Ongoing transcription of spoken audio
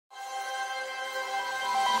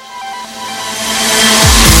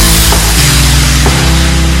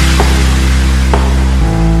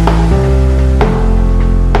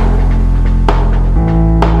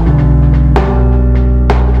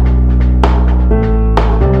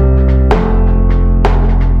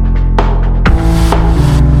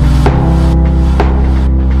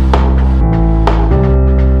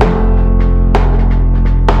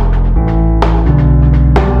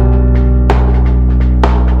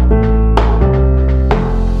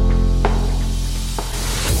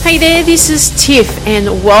there, this is Tiff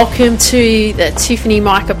and welcome to the Tiffany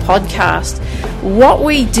Micah podcast. What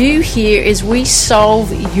we do here is we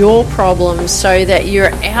solve your problems so that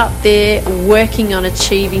you're out there working on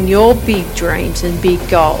achieving your big dreams and big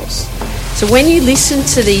goals. So when you listen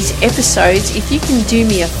to these episodes, if you can do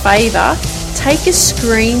me a favor, take a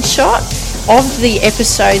screenshot of the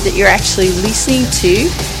episode that you're actually listening to,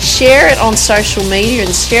 share it on social media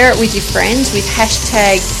and share it with your friends with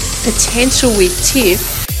hashtag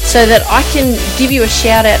 #PotentialWithTiff, so that I can give you a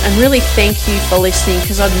shout out and really thank you for listening,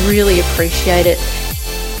 because I'd really appreciate it.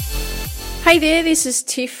 Hey there, this is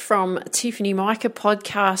Tiff from Tiffany Micah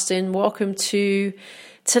podcast and welcome to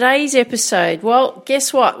today's episode. Well,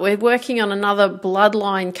 guess what? We're working on another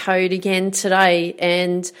bloodline code again today,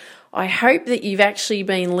 and I hope that you've actually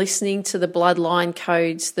been listening to the bloodline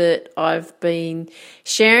codes that I've been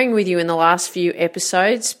sharing with you in the last few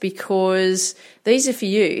episodes, because these are for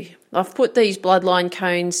you. I've put these bloodline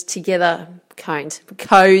codes together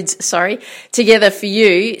for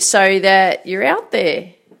you so that you're out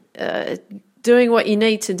there doing what you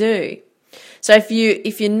need to do. So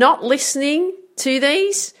if you're not listening to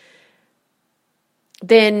these,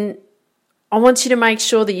 then I want you to make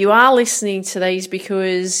sure that you are listening to these,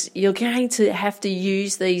 because you're going to have to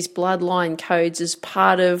use these bloodline codes as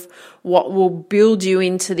part of what will build you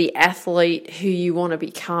into the athlete who you want to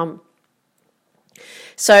become.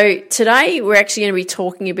 So today we're actually going to be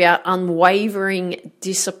talking about unwavering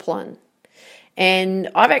discipline.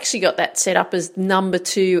 And I've actually got that set up as number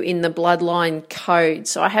 2 in the bloodline code.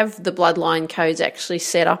 So I have the bloodline codes actually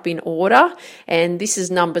set up in order, and this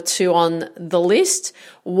is number 2 on the list.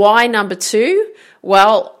 Why number 2?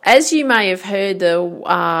 Well, as you may have heard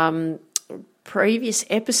the previous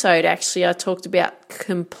episode, actually, I talked about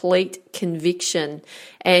complete conviction,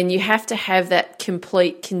 and you have to have that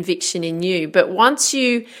complete conviction in you. But once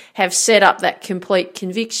you have set up that complete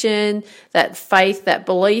conviction, that faith, that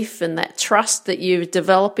belief, and that trust that you're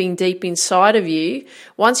developing deep inside of you,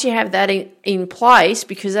 once you have that in place,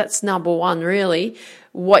 because that's number 1 really,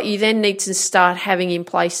 what you then need to start having in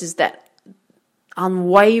place is that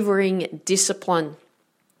unwavering discipline.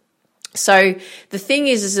 So the thing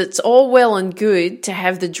is it's all well and good to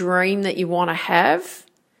have the dream that you want to have,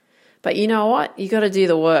 but you know what? You got to do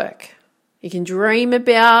the work. You can dream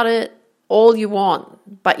about it all you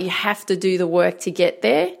want, but you have to do the work to get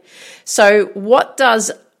there. So what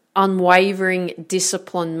does unwavering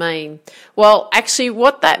discipline mean? Well, actually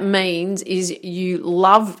what that means is you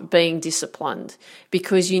love being disciplined,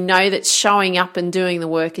 because you know that showing up and doing the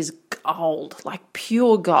work is gold, like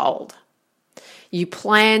pure gold. You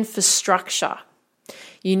plan for structure.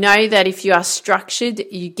 You know that if you are structured,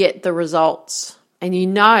 you get the results. And you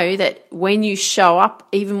know that when you show up,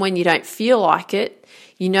 even when you don't feel like it,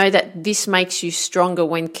 you know that this makes you stronger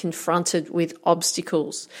when confronted with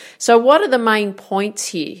obstacles. So what are the main points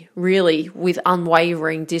here, really, with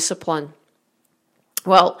unwavering discipline?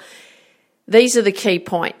 Well, these are the key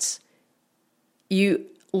points. You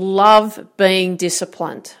love being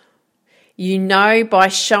disciplined. You know by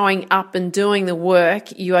showing up and doing the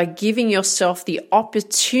work, you are giving yourself the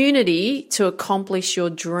opportunity to accomplish your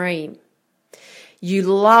dream. You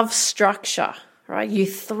love structure, right? You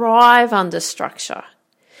thrive under structure.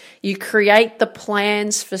 You create the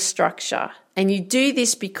plans for structure. And you do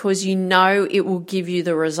this because you know it will give you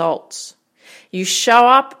the results. You show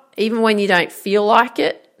up even when you don't feel like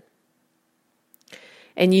it.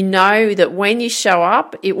 And you know that when you show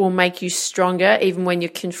up, it will make you stronger even when you're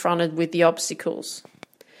confronted with the obstacles.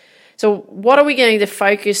 So what are we going to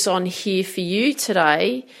focus on here for you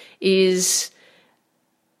today is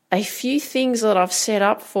a few things that I've set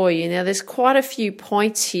up for you. Now, there's quite a few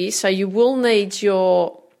points here, so you will need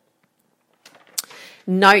your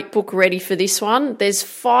notebook ready for this one. There's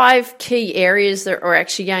 5 key areas that we're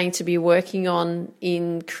actually going to be working on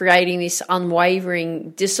in creating this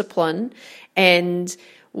unwavering discipline. And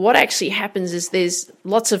what actually happens is there's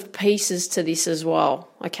lots of pieces to this as well,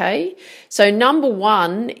 okay? So number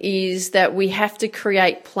 1 is that we have to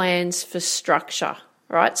create plans for structure,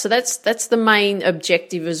 right? So that's the main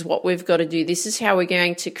objective, is what we've got to do. This is how we're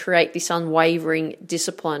going to create this unwavering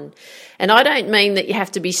discipline. And I don't mean that you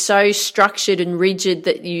have to be so structured and rigid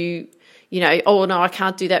that you know, oh no, I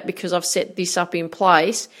can't do that because I've set this up in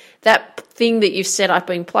place. That thing that you've set up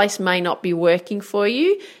in place may not be working for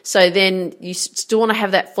you. So then you still want to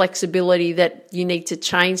have that flexibility that you need to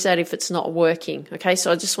change that if it's not working. Okay,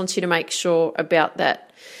 so I just want you to make sure about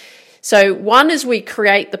that. So 1 is we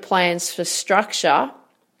create the plans for structure.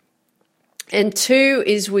 And 2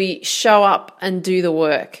 is we show up and do the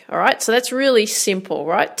work. All right. So that's really simple,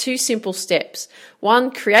 right? 2 simple steps.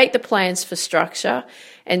 One, create the plans for structure,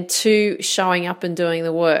 and two, showing up and doing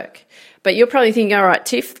the work. But you're probably thinking, all right,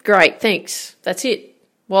 Tiff, great, thanks. That's it.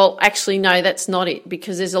 Well, actually, no, that's not it,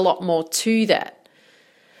 because there's a lot more to that.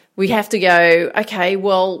 We have to go, okay,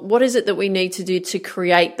 well, what is it that we need to do to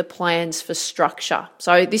create the plans for structure?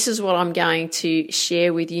 So this is what I'm going to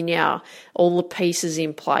share with you now, all the pieces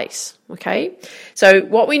in place, okay? So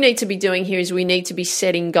what we need to be doing here is we need to be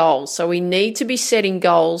setting goals. So we need to be setting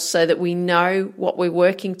goals so that we know what we're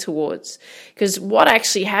working towards. Because what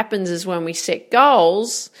actually happens is when we set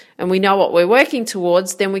goals and we know what we're working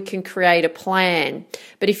towards, then we can create a plan.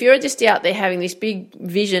 But if you're just out there having this big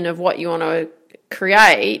vision of what you want to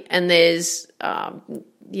create and there's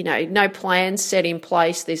no plans set in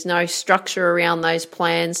place, there's no structure around those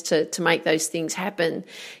plans to make those things happen,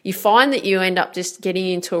 you find that you end up just getting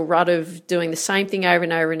into a rut of doing the same thing over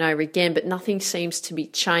and over and over again, but nothing seems to be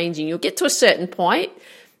changing. You'll get to a certain point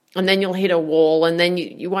and then you'll hit a wall, and then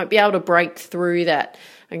you won't be able to break through that.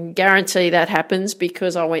 I can guarantee that happens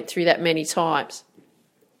because I went through that many times.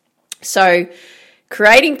 So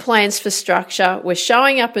creating plans for structure, we're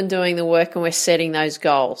showing up and doing the work, and we're setting those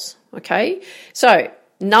goals, okay? So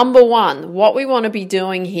number one, what we want to be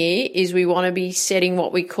doing here is we want to be setting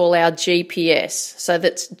what we call our GPS. So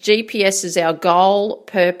that's GPS is our goal,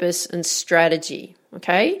 purpose, and strategy,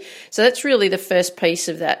 okay? So that's really the first piece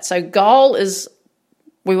of that. So goal is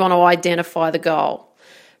we want to identify the goal.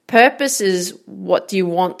 Purpose is what do you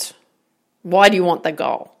want? Why do you want the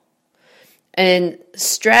goal? And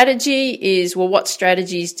strategy is, well, what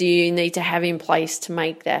strategies do you need to have in place to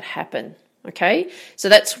make that happen? Okay, so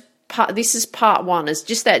this is part one, is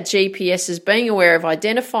just that GPS is being aware of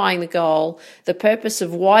identifying the goal, the purpose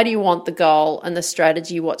of why do you want the goal, and the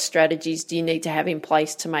strategy, what strategies do you need to have in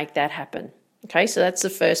place to make that happen? Okay, so that's the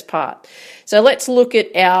first part. So let's look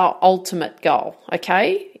at our ultimate goal,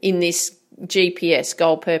 okay, in this GPS,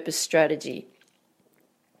 goal, purpose, strategy.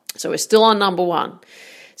 So we're still on number one.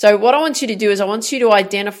 So what I want you to do is I want you to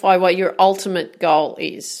identify what your ultimate goal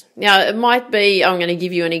is. Now, it might be, I'm going to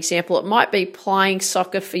give you an example, it might be playing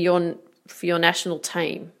soccer for your national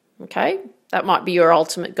team, okay? That might be your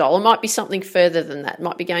ultimate goal. It might be something further than that. It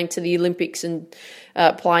might be going to the Olympics and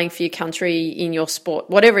playing for your country in your sport,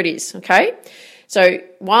 whatever it is, okay? So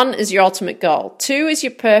one is your ultimate goal. Two is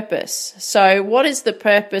your purpose. So what is the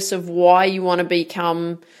purpose of why you want to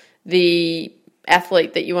become the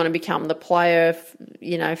athlete that you want to become, the player,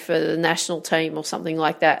 for the national team or something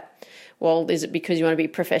like that? Well, is it because you want to be a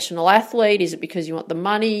professional athlete? Is it because you want the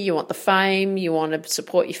money, you want the fame, you want to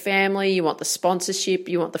support your family, you want the sponsorship,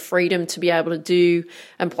 you want the freedom to be able to do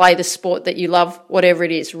and play the sport that you love, whatever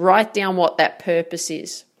it is? Write down what that purpose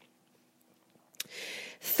is.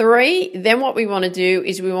 3, then what we want to do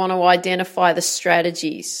is we want to identify the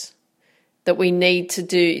strategies that we need to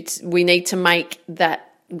do. We need to make that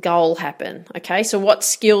goal happen. Okay, so what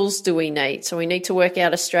skills do we need? So we need to work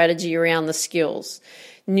out a strategy around the skills.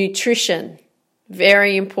 Nutrition,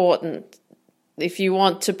 very important. If you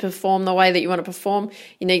want to perform the way that you want to perform,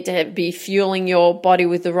 you need to be fueling your body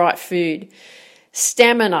with the right food.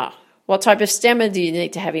 Stamina, what type of stamina do you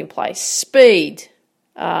need to have in place? Speed,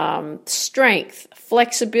 strength,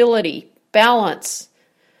 flexibility, balance.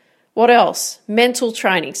 What else? Mental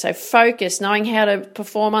training, so focus, knowing how to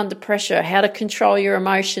perform under pressure, how to control your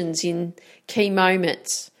emotions in key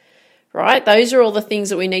moments, right? Those are all the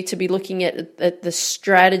things that we need to be looking at the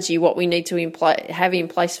strategy, what we need to have in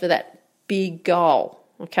place for that big goal,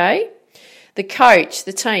 okay? The coach,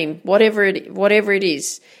 the team, whatever it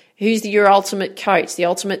is, who's your ultimate coach, the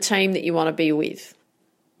ultimate team that you want to be with?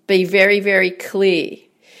 Be very, very clear.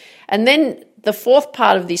 And then the fourth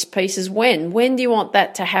part of this piece is when. When do you want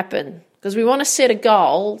that to happen? Because we want to set a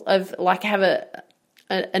goal of have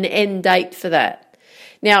an end date for that.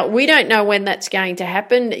 Now, we don't know when that's going to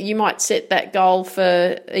happen. You might set that goal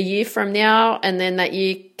for a year from now, and then that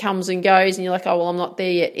year comes and goes, and you're like, oh, well, I'm not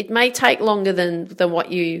there yet. It may take longer than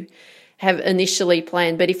what you have initially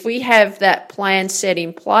planned. But if we have that plan set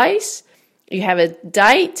in place, you have a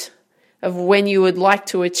date of when you would like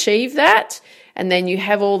to achieve that, and then you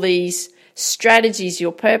have all these strategies,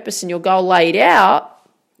 your purpose and your goal laid out,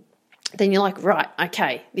 then you're like, right,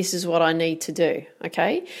 okay, this is what I need to do,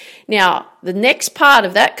 okay? Now, the next part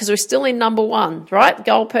of that, because we're still in number one, right?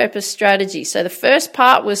 Goal, purpose, strategy. So the first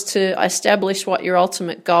part was to establish what your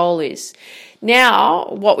ultimate goal is. Now,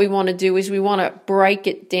 what we want to do is we want to break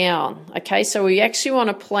it down, okay? So we actually want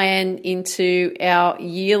to plan into our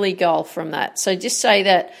yearly goal from that. So just say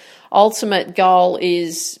that ultimate goal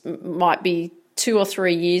might be 2 or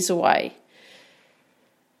 3 years away.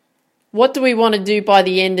 what do we want to do by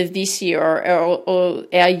the end of this year, or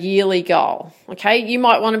our yearly goal? Okay, you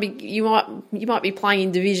might be playing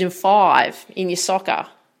in Division 5 in your soccer,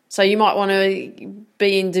 so you might want to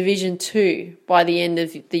be in Division 2 by the end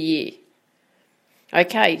of the year.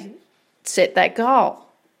 Okay, set that goal.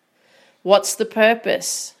 What's the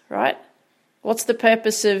purpose, right? What's the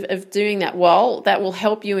purpose of doing that? Well, that will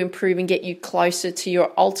help you improve and get you closer to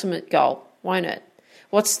your ultimate goal, won't it?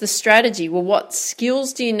 What's the strategy? Well, what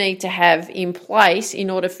skills do you need to have in place in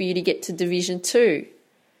order for you to get to Division 2?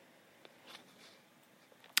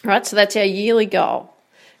 Right, so that's our yearly goal.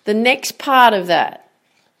 The next part of that,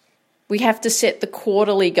 we have to set the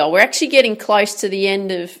quarterly goal. We're actually getting close to the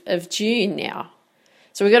end of June now.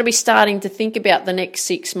 So we've got to be starting to think about the next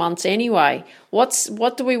 6 months anyway.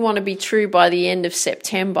 What do we want to be true by the end of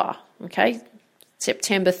September? Okay,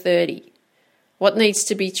 September 30. What needs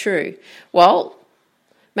to be true? Well,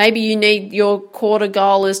 maybe you need your quarter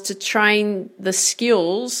goal is to train the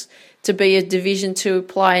skills to be a Division 2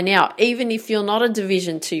 player now, even if you're not a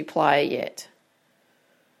Division 2 player yet.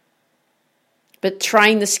 But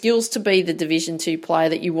train the skills to be the Division 2 player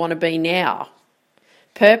that you want to be now.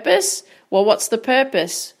 Purpose? Well, what's the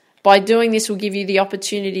purpose? By doing this will give you the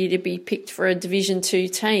opportunity to be picked for a Division 2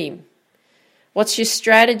 team. What's your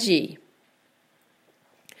strategy?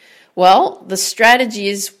 Well, the strategy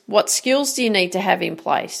is, what skills do you need to have in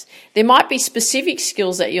place? There might be specific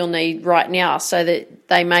skills that you'll need right now, so that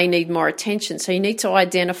they may need more attention. So you need to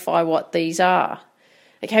identify what these are.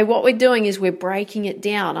 Okay, what we're doing is we're breaking it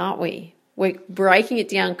down, aren't we? We're breaking it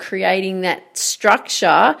down, creating that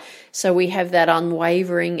structure so we have that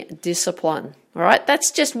unwavering discipline. All right,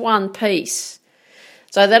 that's just one piece.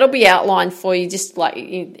 So that'll be outlined for you just like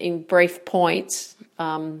in brief points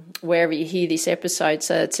wherever you hear this episode,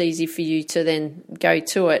 so it's easy for you to then go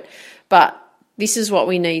to it. But this is what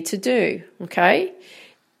we need to do, okay?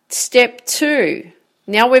 Step 2.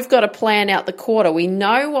 Now we've got to plan out the quarter. We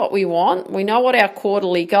know what we want. We know what our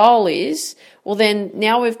quarterly goal is. Well, then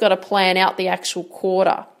now we've got to plan out the actual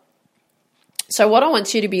quarter. So what I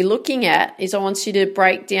want you to be looking at is I want you to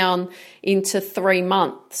break down into 3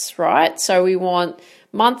 months, right? So we want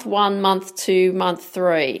month 1, month 2, month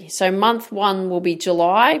 3. So month 1 will be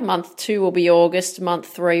July, month 2 will be August, month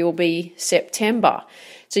 3 will be September.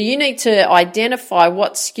 So you need to identify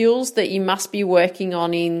what skills that you must be working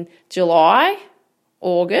on in July,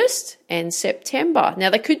 August and September. Now,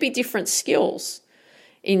 there could be different skills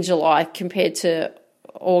in July compared to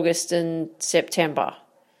August and September.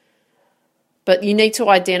 But you need to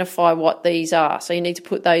identify what these are. So you need to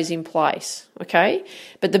put those in place, okay?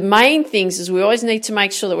 But the main things is we always need to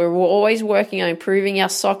make sure that we're always working on improving our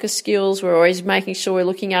soccer skills. We're always making sure we're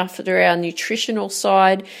looking after our nutritional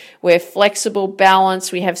side. We're flexible,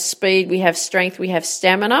 balanced, we have speed, we have strength, we have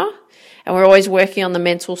stamina. And we're always working on the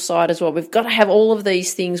mental side as well. We've got to have all of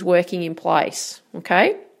these things working in place,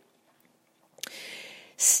 okay?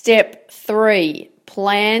 Step 3.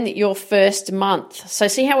 Plan your first month. So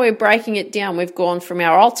see how we're breaking it down. We've gone from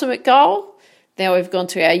our ultimate goal, now we've gone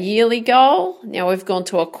to our yearly goal, now we've gone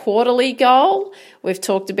to a quarterly goal. We've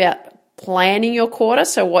talked about planning your quarter,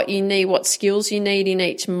 so what you need, what skills you need in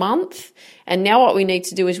each month. And now what we need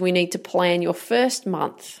to do is we need to plan your first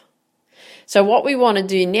month. So what we want to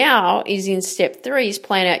do now is in step 3 is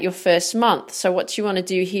plan out your first month. So what you want to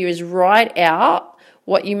do here is write out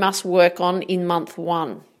what you must work on in month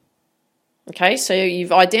 1. Okay, so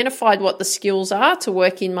you've identified what the skills are to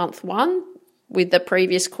work in month 1 with the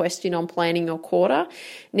previous question on planning your quarter.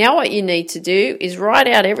 Now what you need to do is write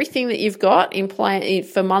out everything that you've got in plan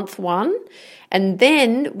for month 1, and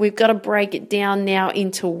then we've got to break it down now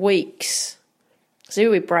into weeks. So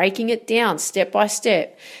we're breaking it down step by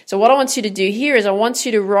step. So what I want you to do here is I want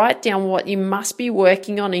you to write down what you must be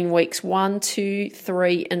working on in weeks 1, 2,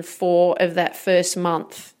 3, and 4 of that first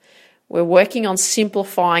month. We're working on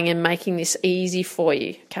simplifying and making this easy for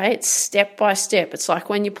you, okay? It's step by step. It's like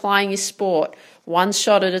when you're playing your sport, one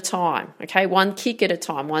shot at a time, okay? One kick at a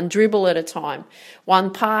time, one dribble at a time,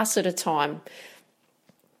 one pass at a time.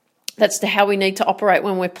 That's how we need to operate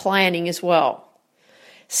when we're planning as well.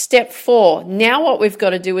 Step 4, now what we've got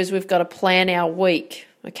to do is we've got to plan our week,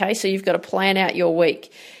 okay? So you've got to plan out your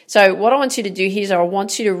week. So what I want you to do here is I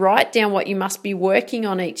want you to write down what you must be working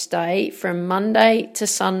on each day from Monday to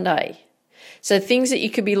Sunday. So things that you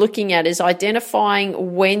could be looking at is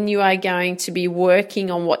identifying when you are going to be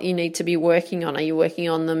working on what you need to be working on. Are you working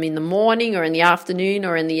on them in the morning or in the afternoon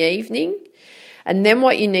or in the evening? And then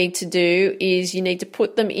what you need to do is you need to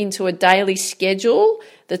put them into a daily schedule,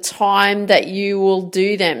 the time that you will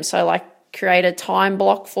do them. So like create a time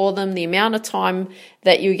block for them, the amount of time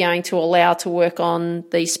that you're going to allow to work on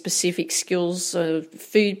these specific skills of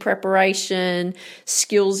food preparation,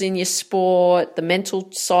 skills in your sport, the mental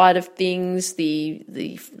side of things, the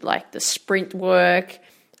sprint work,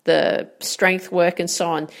 the strength work, and so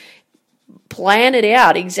on. Plan it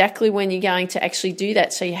out exactly when you're going to actually do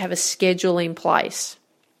that, so you have a schedule in place.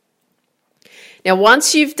 Now,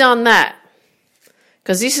 once you've done that,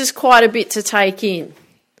 because this is quite a bit to take in.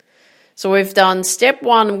 So we've done step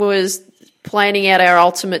 1 was planning out our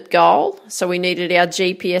ultimate goal. So we needed our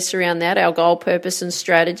GPS around that, our goal, purpose, and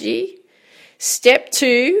strategy. Step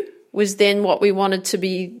 2 was then what we wanted to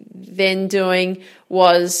be then doing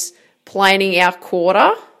was planning our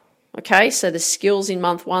quarter. Okay, so the skills in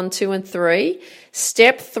month 1, 2, and 3.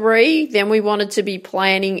 Step 3, then we wanted to be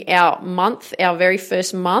planning our month, our very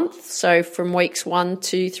first month. So from weeks 1,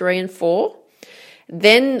 2, 3, and 4.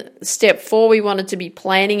 Then step 4, we wanted to be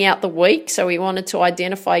planning out the week. So we wanted to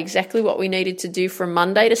identify exactly what we needed to do from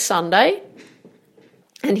Monday to Sunday.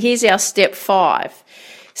 And here's our step 5.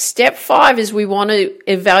 Step 5 is we want to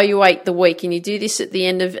evaluate the week. And you do this at the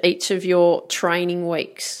end of each of your training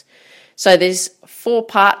weeks. So there's 4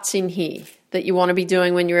 parts in here that you want to be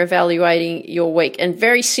doing when you're evaluating your week. And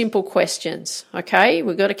very simple questions, okay?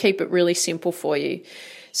 We've got to keep it really simple for you.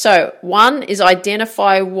 So 1 is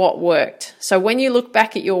identify what worked. So when you look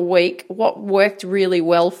back at your week, what worked really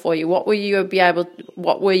well for you? What were you able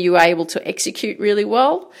to execute really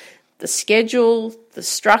well? The schedule, the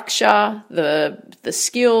structure, the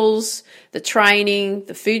skills, the training,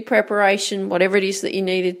 the food preparation, whatever it is that you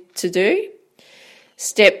needed to do.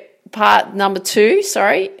 Part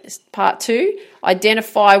 2,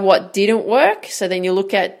 identify what didn't work. So then you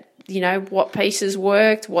look at, what pieces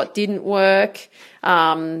worked, what didn't work,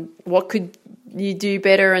 what could you do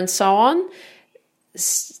better, and so on.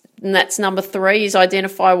 And that's number 3, is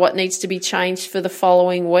identify what needs to be changed for the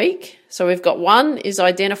following week. So we've got 1 is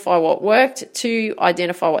identify what worked, 2,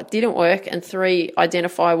 identify what didn't work, and 3,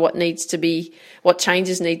 identify what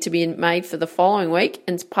changes need to be made for the following week.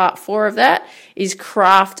 And part 4 of that is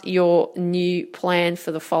craft your new plan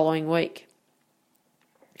for the following week.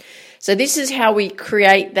 So this is how we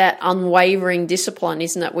create that unwavering discipline,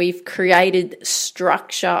 isn't it? We've created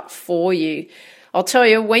structure for you. I'll tell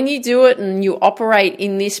you, when you do it and you operate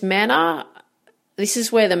in this manner, this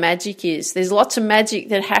is where the magic is. There's lots of magic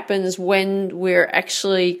that happens when we're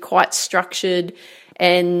actually quite structured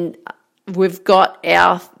and we've got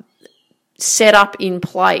our setup in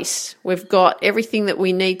place. We've got everything that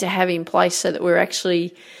we need to have in place so that we're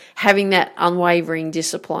actually having that unwavering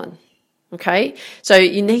discipline. Okay, so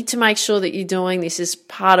you need to make sure that you're doing this as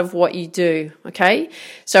part of what you do. Okay,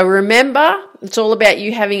 so remember, it's all about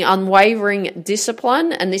you having unwavering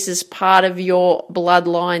discipline, and this is part of your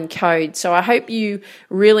bloodline code. So I hope you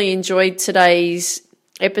really enjoyed today's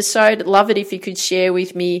episode. Love it if you could share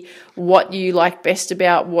with me what you like best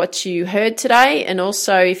about what you heard today, and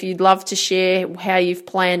also if you'd love to share how you've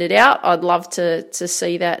planned it out, I'd love to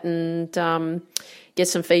see that and get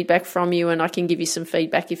some feedback from you, and I can give you some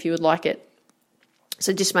feedback if you would like it.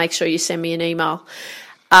 So just make sure you send me an email.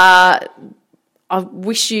 I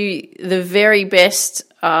wish you the very best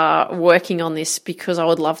working on this, because I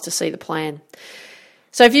would love to see the plan.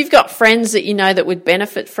 So if you've got friends that you know that would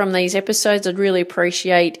benefit from these episodes, I'd really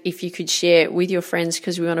appreciate if you could share it with your friends,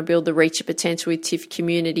 because we want to build the Reach Your Potential with Tiff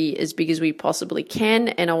community as big as we possibly can.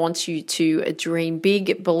 And I want you to dream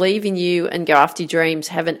big, believe in you, and go after your dreams.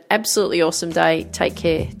 Have an absolutely awesome day. Take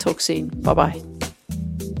care. Talk soon. Bye-bye.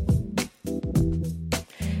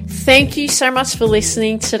 Thank you so much for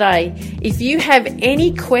listening today. If you have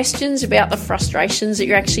any questions about the frustrations that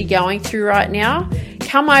you're actually going through right now,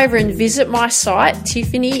 come over and visit my site,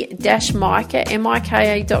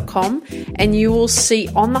 tiffany-mika.com, and you will see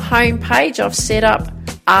on the homepage I've set up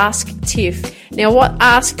Ask Tiff. Now, what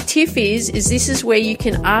Ask Tiff is this is where you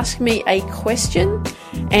can ask me a question,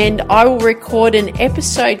 and I will record an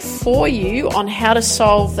episode for you on how to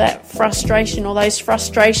solve that frustration or those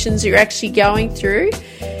frustrations you're actually going through,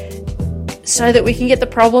 so that we can get the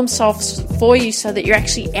problem solved for you, so that you're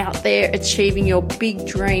actually out there achieving your big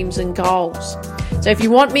dreams and goals. So if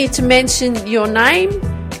you want me to mention your name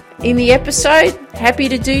in the episode, happy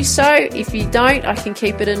to do so. If you don't, I can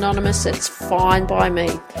keep it anonymous. It's fine by me.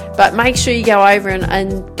 But make sure you go over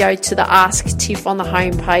and go to the Ask Tiff on the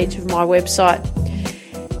homepage of my website.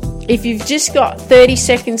 If you've just got 30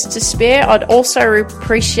 seconds to spare, I'd also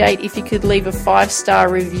appreciate if you could leave a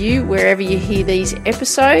 5-star review wherever you hear these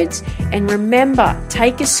episodes. And remember,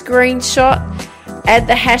 take a screenshot, add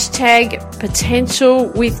the hashtag potential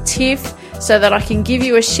with Tiff, so that I can give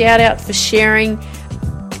you a shout out for sharing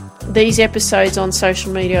these episodes on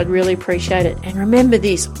social media, I'd really appreciate it. And remember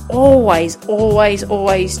this, always, always,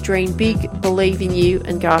 always dream big, believe in you,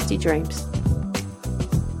 and go after your dreams.